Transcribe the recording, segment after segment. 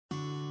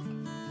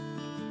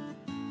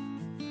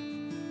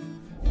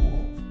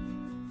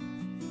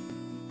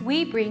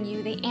we bring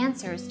you the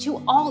answers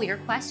to all your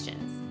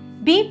questions.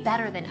 Be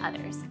better than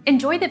others.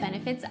 Enjoy the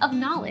benefits of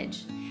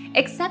knowledge.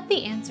 Accept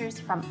the answers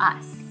from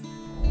us.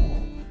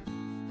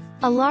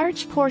 A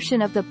large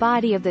portion of the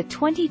body of the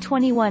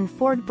 2021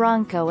 Ford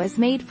Bronco is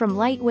made from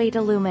lightweight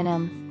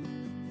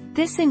aluminum.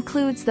 This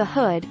includes the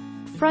hood,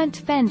 front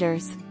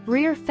fenders,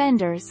 rear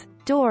fenders,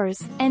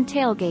 doors, and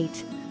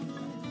tailgate.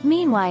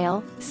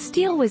 Meanwhile,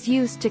 steel was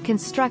used to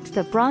construct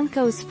the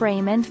Bronco's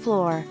frame and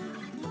floor.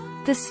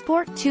 The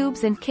sport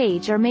tubes and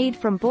cage are made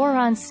from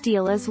boron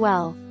steel as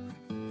well.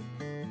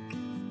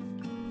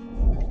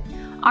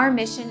 Our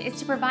mission is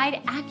to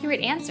provide accurate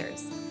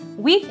answers.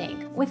 We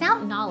think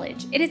without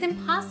knowledge, it is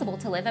impossible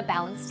to live a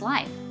balanced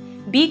life.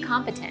 Be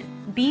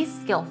competent, be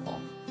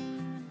skillful.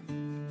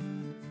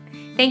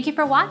 Thank you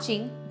for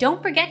watching.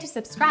 Don't forget to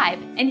subscribe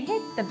and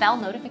hit the bell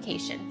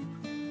notification.